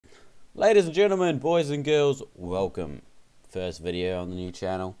Ladies and gentlemen, boys and girls, welcome. First video on the new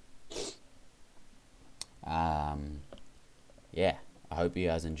channel. Yeah, I hope you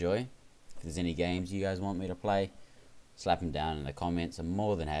guys enjoy. If there's any games you guys want me to play, slap them down in the comments. I'm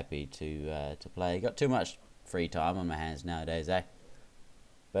more than happy to play. Got too much free time on my hands nowadays, eh?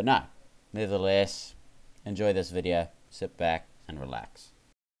 But no, nevertheless, enjoy this video. Sit back and relax.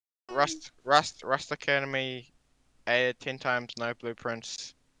 Rust Academy, 10 times no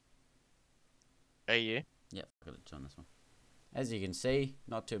blueprints. AU. Yep, glitch on this one. As you can see,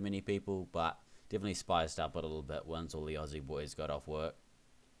 not too many people, but definitely spiced up a little bit once all the Aussie boys got off work.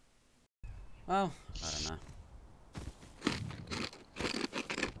 Well, I don't know.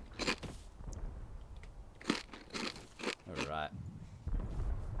 Alright.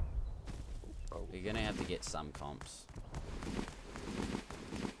 We're gonna have to get some comps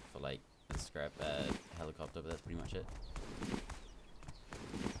for like a scrap helicopter, but that's pretty much it.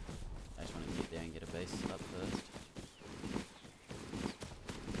 I just want to get there and get a base up first.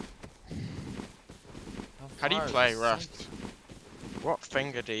 How do you play Rust? What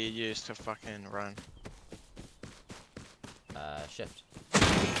finger do you use to fucking run? Shift.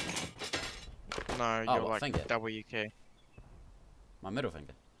 No, Oh, you're what like finger? W key. My middle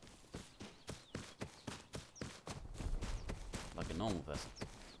finger. Like a normal person.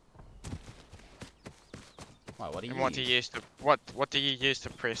 Why, what do you And what use? do you use to what do you use to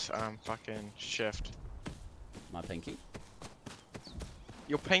press fucking shift? My pinky?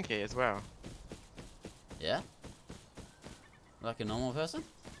 Your pinky as well. Yeah? Like a normal person?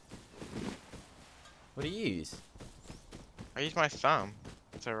 What do you use? I use my thumb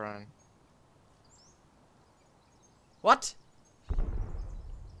to run. What?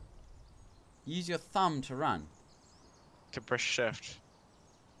 Use your thumb to run. To press shift.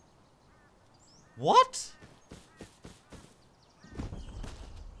 What?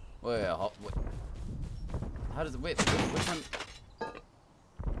 Wait, how does it? Wait, which one?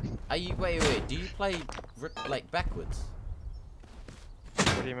 Are you? Wait. Do you play like backwards?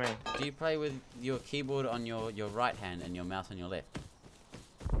 What do you mean? Do you play with your keyboard on your right hand and your mouse on your left?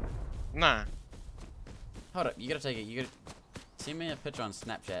 Nah. Hold up, you gotta take it. You gotta send me a picture on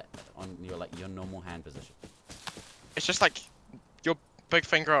Snapchat on your normal hand position. It's just like your big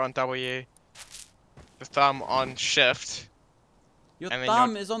finger on W, the thumb on shift. Your and then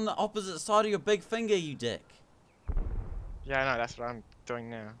thumb is on the opposite side of your big finger, you dick. Yeah, I know, that's what I'm doing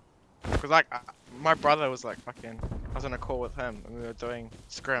now. Cause like, my brother was like fucking, I was on a call with him and we were doing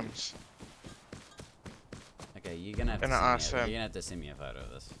scrims. Okay, you're gonna have to you're gonna have to send me a photo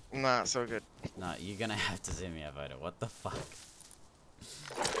of this. Nah, it's all good. No, you're gonna have to send me a photo. What the fuck?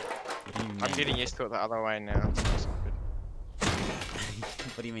 What do you mean? I'm getting used to it the other way now. So it's all good.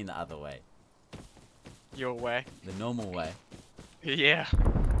 What do you mean the other way? Your way. The normal way? Yeah.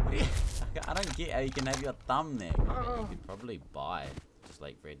 I don't get how you can have your thumb there. Oh. You could probably buy just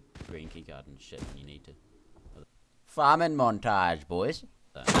like green keycard and shit when you need to. Farming montage, boys.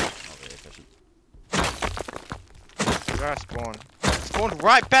 Not very efficient. Where I spawned? Spawned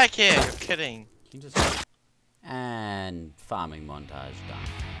right back here! You're kidding. You can just... And farming montage done.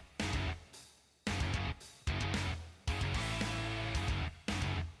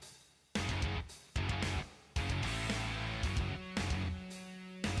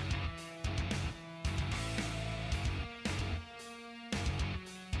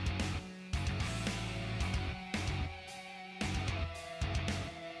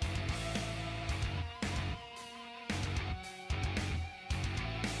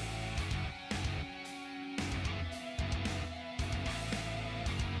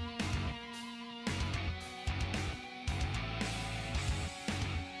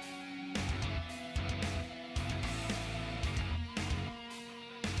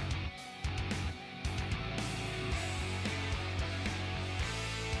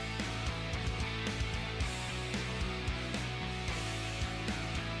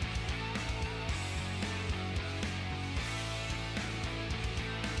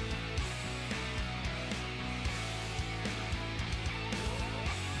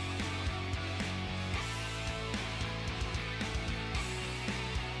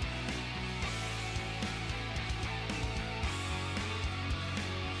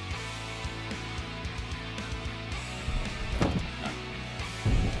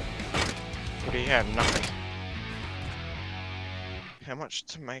 What do you have? Nothing. How much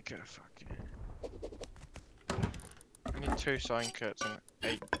to make a fucking... I need 2 sign kits and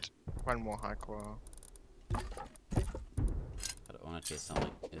 8. 1 more high qual. want to test something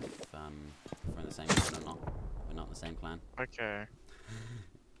if we're in the same clan or not. We're not in the same clan. Okay.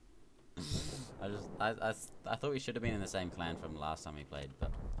 I thought we should have been in the same clan from last time we played,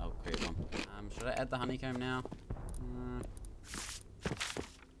 but I'll create one. Should I add the honeycomb now?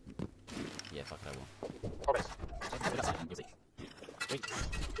 Yeah, fuck I will.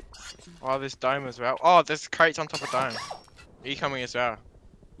 Oh, there's dome as well. Oh, there's crates on top of dome. Are you coming as well?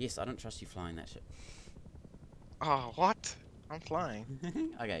 Yes, I don't trust you flying that shit. Oh, what? I'm flying.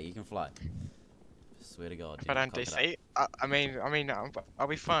 Okay, you can fly. Swear to God. If I don't DC, I mean, I'll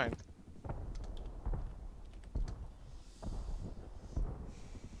be fine.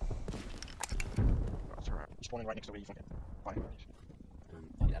 That's alright. Spawning right next to where you fucking flying.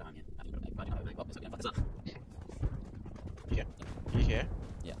 Yeah. You here?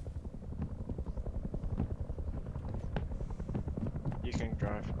 Yeah. You can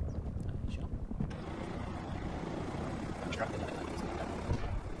drive. Sure.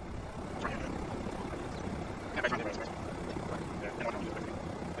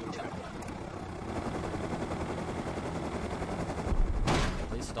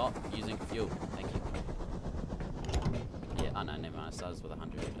 Please stop using fuel. Thank you. Yeah, I know, never mind. It starts with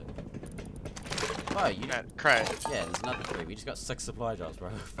 100. Oh, you Yeah, crate. Yeah, there's another 3. We just got 6 supply drops, bro.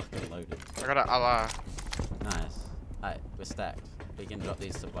 Fucking loaded. I got a Allah. Nice. Alright, we're stacked. We can drop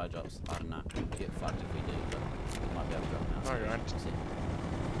these supply drops. I don't know. We'll get fucked if we do, but we might be able to drop now. No, you won't. That's it.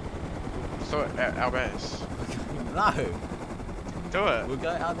 So, our base. No! Do it. We'll go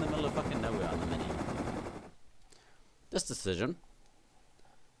out in the middle of fucking nowhere on the mini. This decision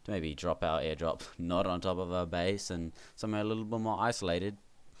to maybe drop our airdrop not on top of our base and somewhere a little bit more isolated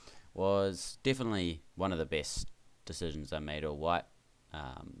was definitely one of the best decisions I made, or what.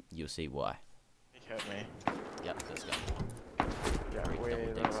 You'll see why. He hurt me. Yep, let's go. Yeah, Three we're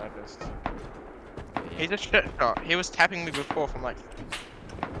double the dicks. loudest. Yeah. He's a shit shot. He was tapping me before from like.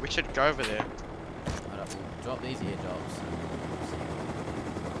 We should go over there. Hold up, we'll drop these airdrops.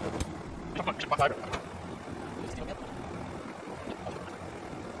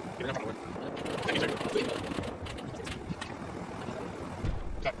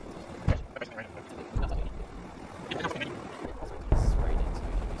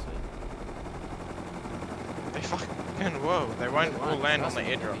 They fucking whoa. They won't all land on the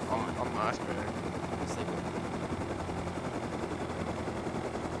airdrop on the iceberg.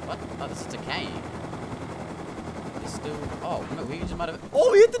 What? Oh, this is a cave. There's still. Oh, no, we just might have.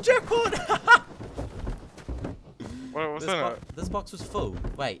 Oh, we hit the jackpot! What's in it? This box was full.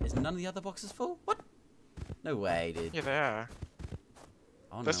 Wait, is none of the other boxes full? What? No way, dude. Yeah, they are.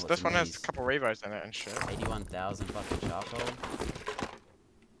 I wanna know This what's one in has these. a couple revos in it and shit. 81,000 fucking charcoal.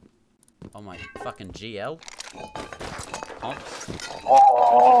 Oh my fucking GL. Oh.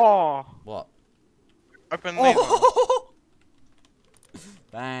 Oh! What? Open these ones. Oh!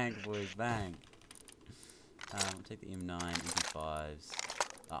 Bang, boys, bang. Take the M9, MP5s.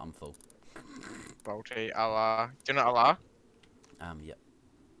 Oh, I'm full. Bolty, Allah. Do you know Allah? Yep.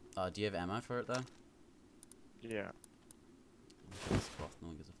 Do you have ammo for it though? Yeah. It's cloth, no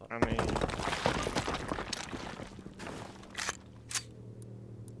one gives a fuck. I mean,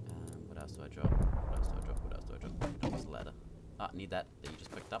 What else do I drop? What else do I drop? What else do I drop? Drop this ladder. Ah, need that you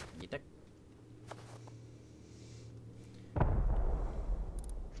just picked up. You dick.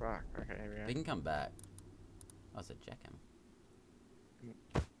 fuck. Okay, here we We go. can come back. Oh, it's a jackhammer.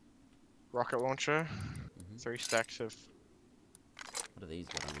 Rocket launcher. Mhm. 3 stacks of. What are these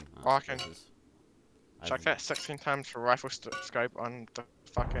got on? Oh, I can- explosives. Chuck that 16 times for rifle scope on the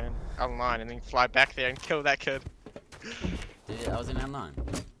fucking L9 and then fly back there and kill that kid. Did it? I was in L9.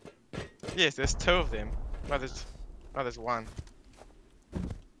 Yes, there's 2 of them. No, there's 1.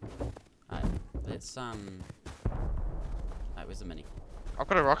 Alright, let's Alright, where's the mini? I've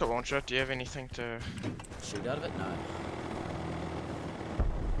got a rocket launcher. Do you have anything to? Shoot out of it? No.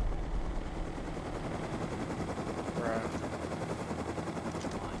 Right.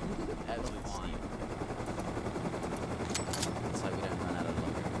 Absolute steal. Let's hope we don't run out of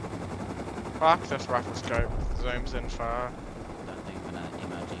luck. Fuck this rifle scope. Zooms in far. Don't think we're gonna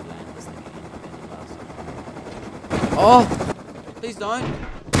MLG land this thing again like I did last time. Oh! Please don't!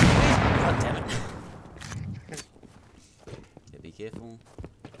 Please! God damn it! Yeah, be careful.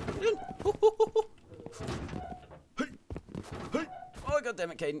 Oh, god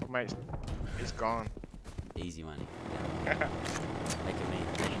damn it, Caden. Mate, he's gone. Easy money. Yeah. Making me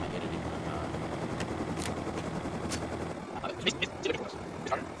editing.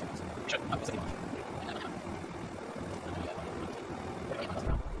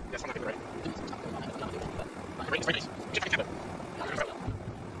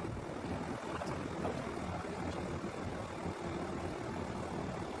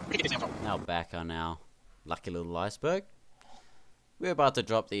 Now back on our lucky little iceberg. We're about to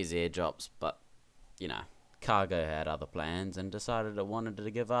drop these airdrops, but you know, Cargo had other plans and decided it wanted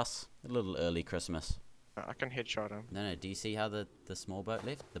to give us a little early Christmas. I can headshot him. No, do you see how the small boat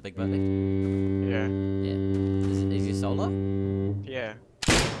left? The big boat left? Yeah. Yeah. Is he solo? Yeah.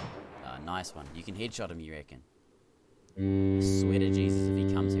 Nice one. You can headshot him, you reckon? I swear to Jesus, if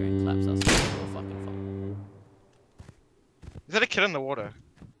he comes here and claps us, it's your fucking fault. Is that a kid in the water?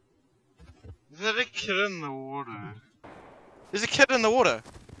 Is that a kid in the water? There's a kid in the water!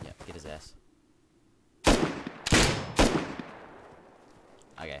 Yep, get his ass.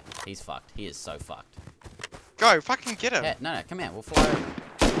 Okay, he's fucked. He is so fucked. Go, fucking get him! Yeah, no, come here. We'll fly over him.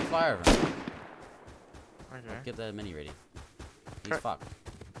 We'll fly over him. Okay. Get the mini ready. He's fucked.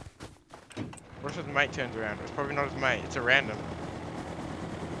 What if his mate turns around? It's probably not his mate, it's a random.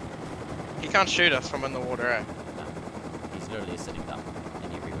 He can't shoot us from in the water, eh? No. He's literally sitting down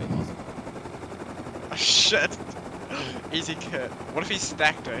in everywhere possible. Oh, shit! Easy kid. What if he's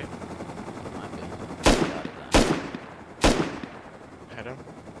stacked, eh? He might be. Hit him.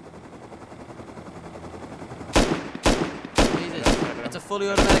 Jesus, that's a fully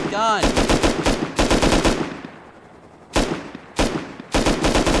automatic gun!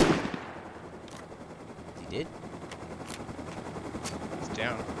 Is he dead? He's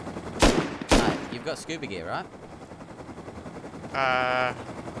down. You've got scuba gear, right?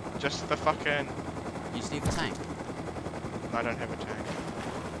 Just the fucking... You just need the tank. I don't have a tank.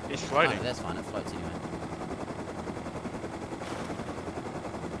 He's floating. Oh, that's fine, it floats anyway.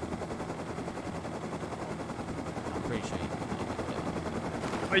 I'm pretty sure you can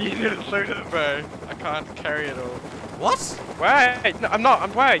do Oh, you didn't shoot it, bro. I can't carry it all. What? Wait, no, I'm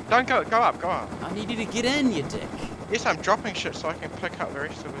not. Wait, don't go up. I need you to get in, you dick. Yes, I'm dropping shit so I can pick up the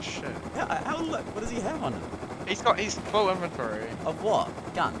rest of his shit. What does he have on him? He's full inventory. Of what?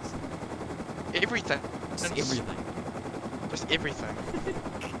 Guns? Everything. Just everything. Just everything.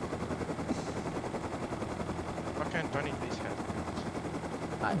 Fucking don't need these heads.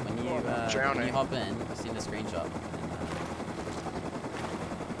 Alright, when you hop in, send a screenshot.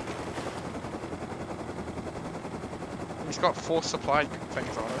 He's got 4 supply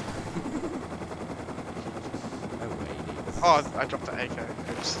things on it. No way, dude. Oh, I dropped the AK.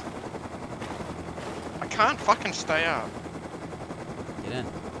 Oops. I can't fucking stay up. Get in.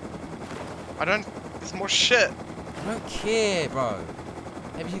 I don't. There's more shit. I don't care, bro.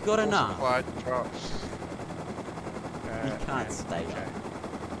 Have you got enough? Supply drops. You can't stay okay.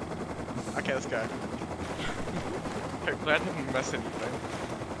 up. Okay, let's go. I'm glad I didn't miss anything.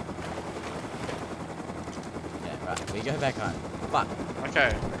 Yeah, right. We go back home. Fuck. Okay,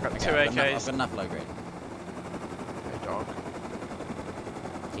 I've got 2 AKs. I've got enough low grade. Hey, dog.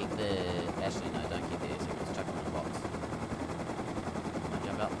 Keep the... Actually, no, don't keep the air signals. Chuck them in a box. Can I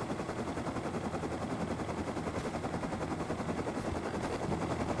jump out?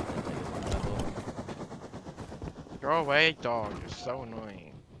 Go away, dog. You're so annoying.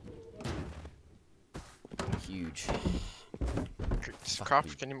 Huge.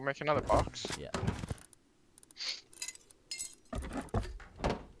 Craft, can you make another box? Yeah.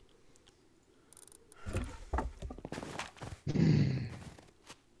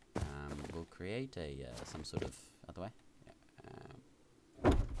 We'll create a some sort of other way.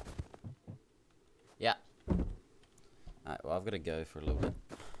 Yeah. Alright, well I've got to go for a little bit.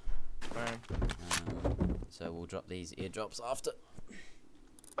 So we'll drop these airdrops after.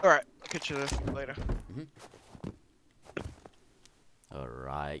 Alright, I'll catch you later.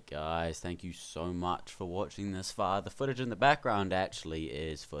 Alright guys, thank you so much for watching this far. The footage in the background actually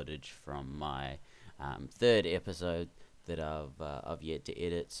is footage from my 3rd episode that I've yet to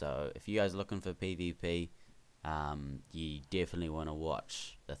edit. So if you guys are looking for PvP, you definitely want to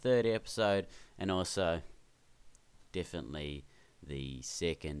watch the 3rd episode, and also definitely the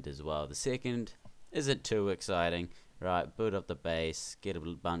 2nd as well. The 2nd isn't too exciting, right? Build up the base, get a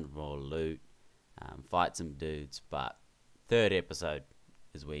bunch more loot, fight some dudes, but 3rd episode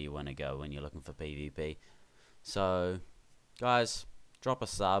is where you want to go when you're looking for PvP. So guys, drop a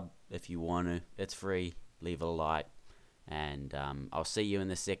sub if you want to. It's free. Leave a like, and I'll see you in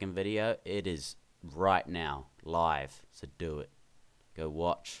the 2nd video. It is right now live, so do it. Go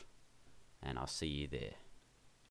watch, and I'll see you there.